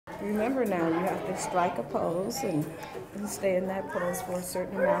Remember now, you have to strike a pose and stay in that pose for a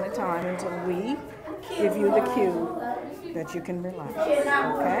certain amount of time until we give you the cue that you can relax. Okay?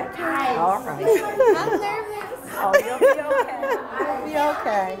 All right. I'm nervous. Oh, you'll be okay. You'll be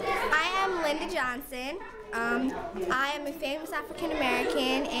okay. I am Linda Johnson. I am a famous African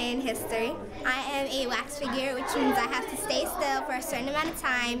American in history. I am a wax figure, which means I have to stay still for a certain amount of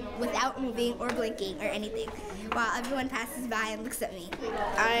time without moving or blinking or anything while everyone passes by and looks at me.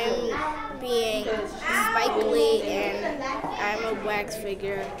 I'm being Spike Lee, and I'm a wax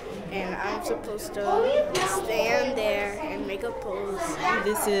figure, and I'm supposed to stand there and make a pose.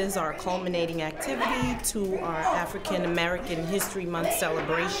 This is our culminating activity to our African American History Month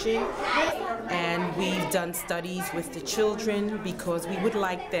celebration, and we've done studies with the children because we would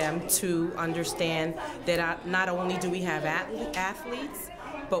like them to understand that not only do we have athletes,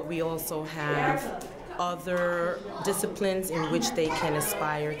 but we also have other disciplines in which they can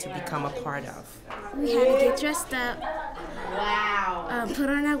aspire to become a part of. We had to get dressed up, put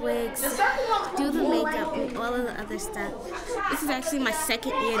on our wigs, do the makeup, and all of the other stuff. This is actually my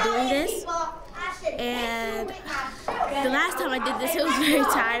second year doing this, and the last time I did this, it was very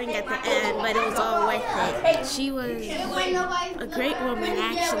tiring at the end, but it was all worth it. She was a great woman,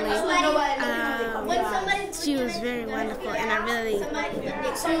 actually. She was very wonderful, and I'm really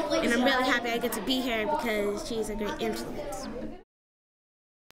happy I get to be here because she's a great influence.